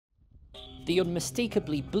The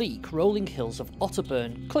unmistakably bleak rolling hills of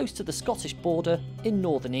Otterburn, close to the Scottish border in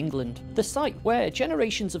northern England. The site where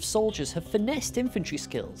generations of soldiers have finessed infantry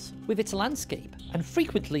skills, with its landscape, and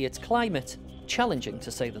frequently its climate, challenging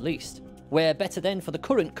to say the least. Where better then for the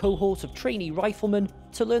current cohort of trainee riflemen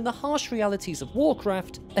to learn the harsh realities of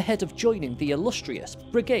warcraft ahead of joining the illustrious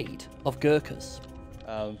Brigade of Gurkhas.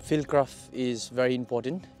 Fieldcraft is very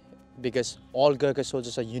important because all Gurkha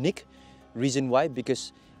soldiers are unique. Reason why?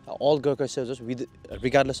 Because all Gurkha soldiers,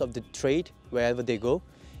 regardless of the trade, wherever they go,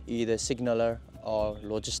 either signaller or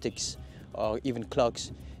logistics or even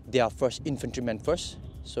clerks, they are first infantrymen first.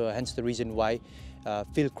 So hence the reason why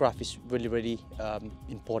fieldcraft is really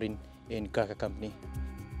important in Gurkha company.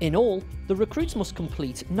 In all, the recruits must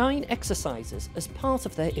complete 9 exercises as part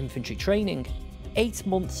of their infantry training. 8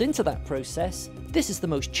 months into that process, this is the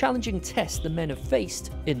most challenging test the men have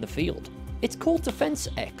faced in the field. It's called Defence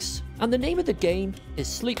X, and the name of the game is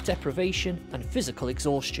sleep deprivation and physical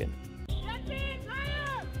exhaustion.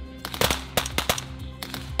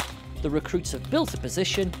 The recruits have built a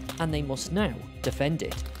position, and they must now defend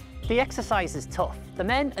it. The exercise is tough. The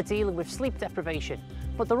men are dealing with sleep deprivation,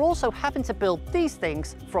 but they're also having to build these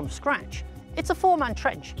things from scratch. It's a 4-man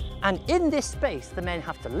trench, and in this space the men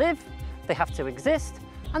have to live, they have to exist,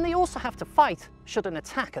 and they also have to fight should an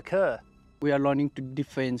attack occur. We are learning to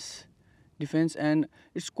defense, and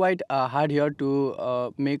it's quite hard here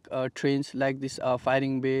to make trains like this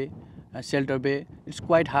firing bay, shelter bay. It's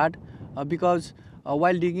quite hard because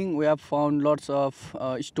while digging we have found lots of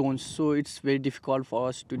stones, so it's very difficult for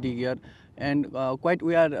us to dig here, and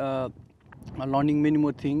we are learning many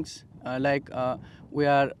more things like we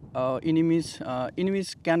are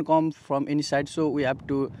enemies can come from any side, so we have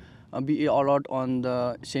to be alert on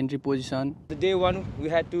the sentry position. The day one we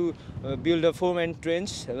had to build a 4-man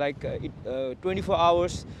trench, like 24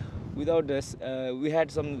 hours without this. We had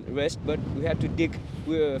some rest, but we had to dig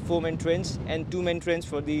 4-man trench and 2-man trench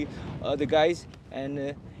for the guys, and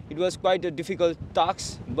it was quite a difficult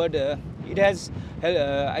task, but it has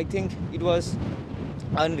I think it was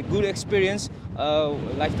a good experience,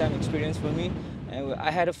 lifetime experience for me, and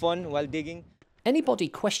I had fun while digging. Anybody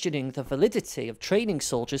questioning the validity of training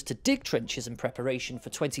soldiers to dig trenches in preparation for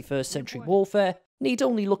 21st century warfare need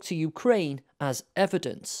only look to Ukraine as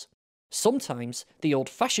evidence. Sometimes the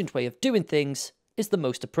old-fashioned way of doing things is the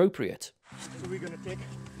most appropriate. So we're going to take,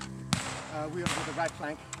 we're going to go the right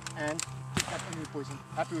flank and take that enemy position.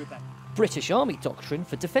 Happy with that? British Army doctrine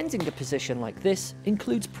for defending a position like this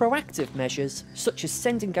includes proactive measures such as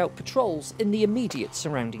sending out patrols in the immediate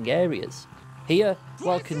surrounding areas. Here,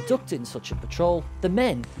 while conducting such a patrol, the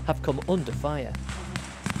men have come under fire.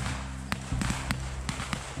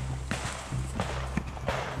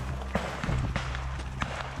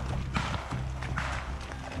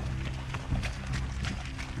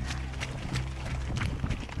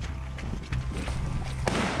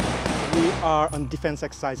 We are on defense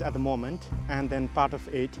exercise at the moment, and then part of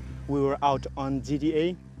it, we were out on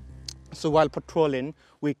GDA. So while patrolling,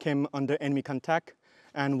 we came under enemy contact,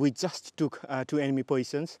 and we just took 2 enemy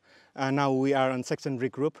positions. Now we are on section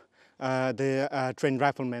regroup. The trained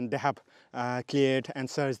riflemen, they have cleared and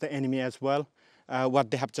searched the enemy as well.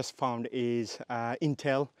 What they have just found is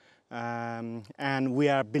intel, and we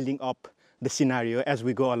are building up the scenario as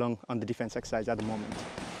we go along on the defense exercise at the moment.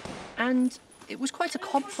 And it was quite a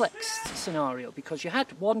complex scenario because you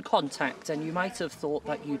had one contact and you might have thought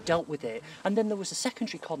that you dealt with it, and then there was a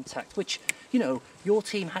secondary contact which, you know, your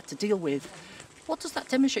team had to deal with. What does that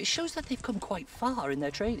demonstrate? It shows that they've come quite far in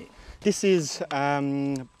their training. This is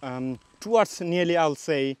towards nearly, I'll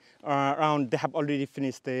say, around, they have already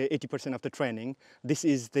finished the 80% of the training. This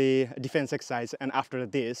is the defense exercise, and after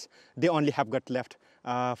this, they only have got left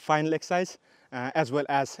final exercise as well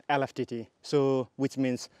as LFTT. So, which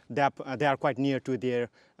means they are quite near to their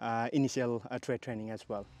initial trade training as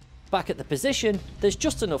well. Back at the position, there's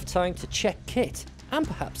just enough time to check kit and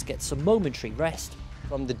perhaps get some momentary rest.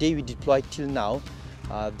 From the day we deployed till now,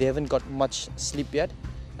 they haven't got much sleep yet,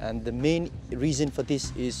 and the main reason for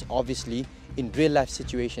this is obviously in real life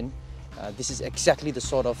situation. This is exactly the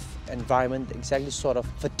sort of environment, exactly the sort of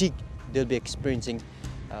fatigue they'll be experiencing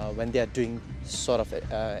when they are doing sort of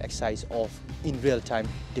exercise of in real-time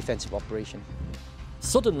defensive operation.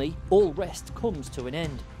 Suddenly, all rest comes to an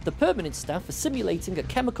end. The permanent staff are simulating a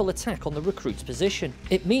chemical attack on the recruit's position.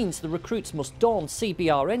 It means the recruits must don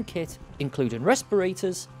CBRN kit, including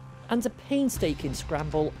respirators, and a painstaking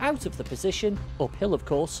scramble out of the position, uphill of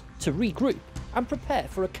course, to regroup and prepare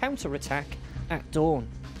for a counter-attack at dawn.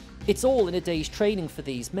 It's all in a day's training for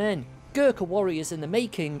these men, Gurkha warriors in the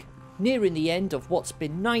making, nearing the end of what's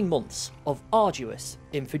been 9 months of arduous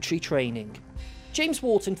infantry training. James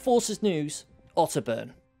Wharton, Forces News, Otterburn.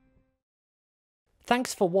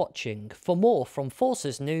 Thanks for watching. For more from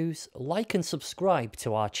Forces News, like and subscribe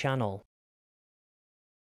to our channel.